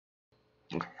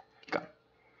Okay, go.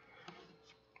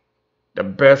 The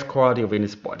best quality of any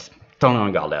sports. Totally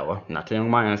on y'all level. Not telling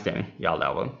my understanding. Y'all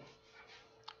level.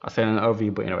 I said in the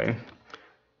overview, but anyway.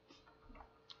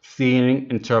 Seeing,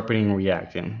 interpreting,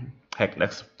 reacting. Heck,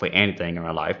 that's for anything in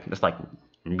our life. It's like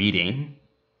reading.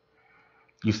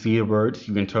 You see the words,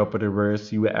 you interpret the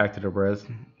words, you react to the words.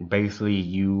 Basically,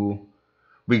 you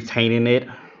retaining it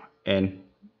and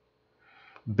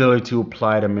ability to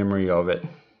apply the memory of it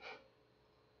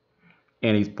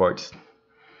in these sports.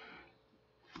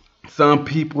 Some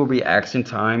people reaction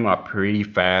time are pretty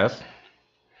fast.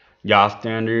 Y'all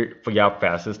standard for y'all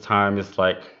fastest time is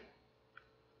like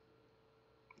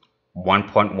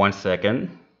 1.1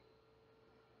 second,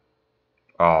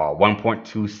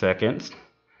 1.2 seconds.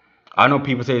 I know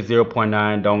people say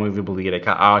 0.9, don't even believe it.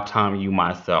 I'll time you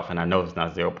myself, and I know it's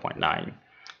not 0.9.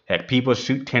 Heck, people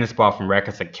shoot tennis ball from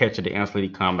rackets and catch it to instantly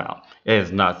come out. It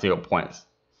is not 0 points,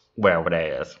 wherever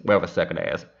that is, wherever second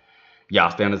that is.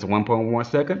 Y'all standards 1.1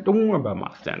 second, don't worry about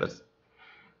my standards.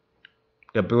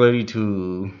 The ability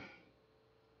to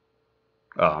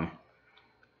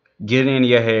get it in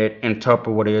your head,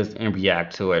 interpret what it is, and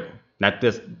react to it. Not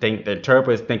this thing, the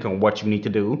interpret is thinking what you need to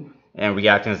do, and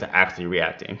reacting is actually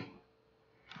reacting.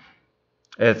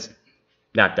 It's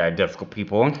not that difficult,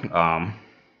 people.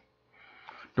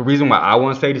 The reason why I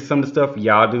want to say some of the stuff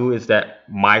y'all do is that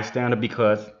my standard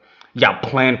because y'all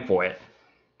plan for it.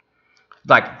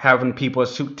 Like having people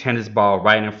shoot tennis ball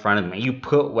right in front of me. You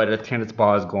put where the tennis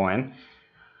ball is going.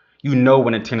 You know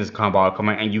when the tennis ball is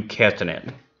coming and you catching it.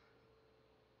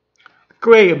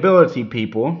 Great ability,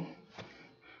 people.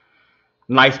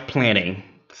 Nice planning.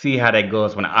 See how that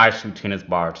goes when I shoot tennis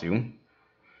ball too.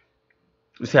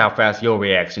 See how fast your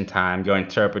reaction time, your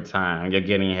interpret time, your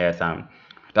getting ahead time.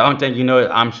 The only thing you know is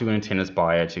I'm shooting a tennis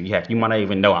ball at you. Heck, you might not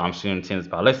even know I'm shooting a tennis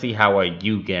ball. Let's see how well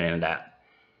you get in that.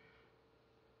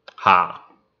 Ha.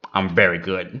 I'm very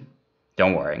good.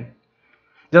 Don't worry.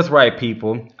 That's right,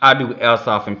 people. I do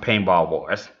airsoft and paintball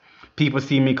wars. People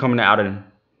see me coming out of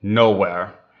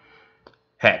nowhere.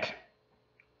 Heck.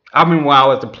 I mean, when I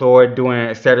was deployed doing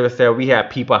etc. we had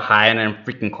people hiding in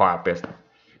freaking carpets.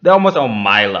 They're almost on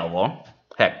my level.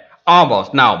 Heck,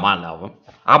 almost not on my level.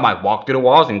 I might walk through the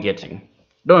walls and get you.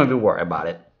 Don't even worry about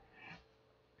it.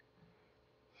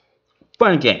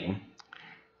 Fun game.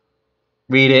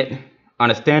 Read it,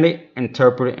 understand it,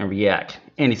 interpret it, and react.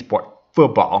 Any sport.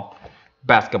 Football,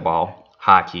 basketball,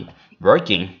 hockey,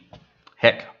 working.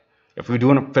 Heck, if you're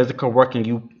doing a physical work and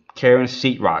you carrying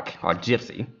sheetrock or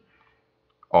gypsy,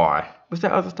 or what's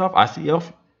that other stuff?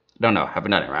 ICF? Don't know,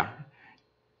 haven't done it around.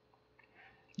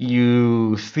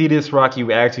 You see this rock,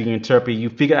 you actually interpret, you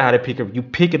figure out how to pick it up, you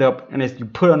pick it up, and as you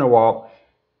put it on the wall,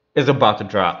 it's about to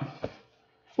drop.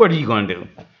 What are you gonna do?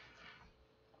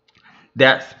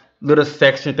 That little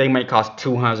section thing might cost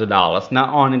 $200. Not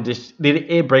only did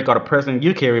it break or the person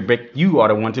you carry break, you are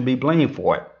the one to be blamed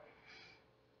for it.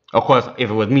 Of course, if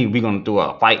it was me, we're gonna do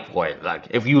a fight for it. Like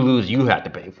if you lose, you have to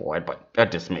pay for it, but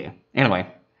that's just me. Anyway,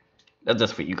 that's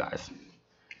just for you guys.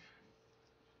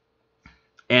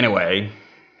 Anyway,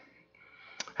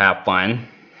 have fun.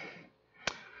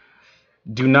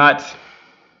 Do not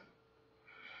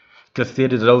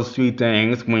consider those three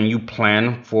things when you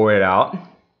plan for it out.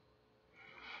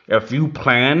 If you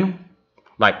plan,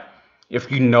 like if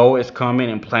you know it's coming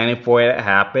and planning for it to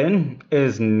happen,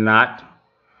 is not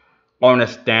on a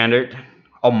standard,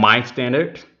 on my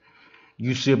standard.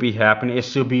 You should be happening. It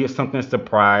should be something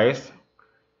surprise.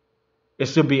 It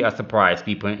should be a surprise,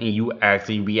 people, and you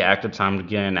actually react to time to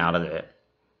getting out of it.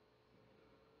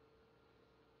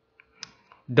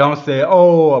 Don't say,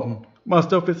 "Oh, my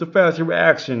stuff is a fast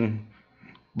reaction,"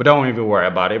 but don't even worry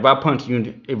about it. If I punch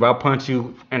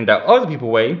you in the other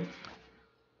people way,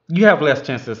 you have less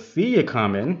chance to see it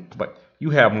coming, but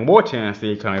you have more chance to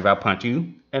see it coming if I punch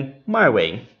you in my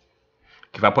way.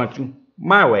 If I punch you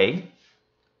my way,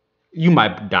 you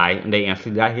might die and they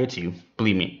instantly hit you.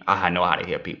 Believe me, I know how to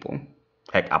hit people.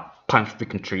 Heck, I punch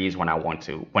freaking trees when I want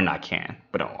to, when I can,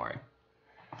 but don't worry.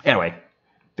 Anyway,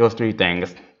 those three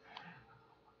things.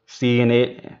 Seeing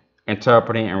it,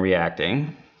 interpreting, and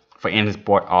reacting for any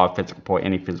sport, all physical sport,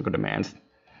 any physical demands.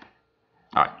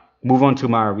 Alright, move on to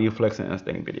my reflex and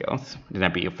instinct videos. That'll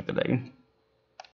be it for today.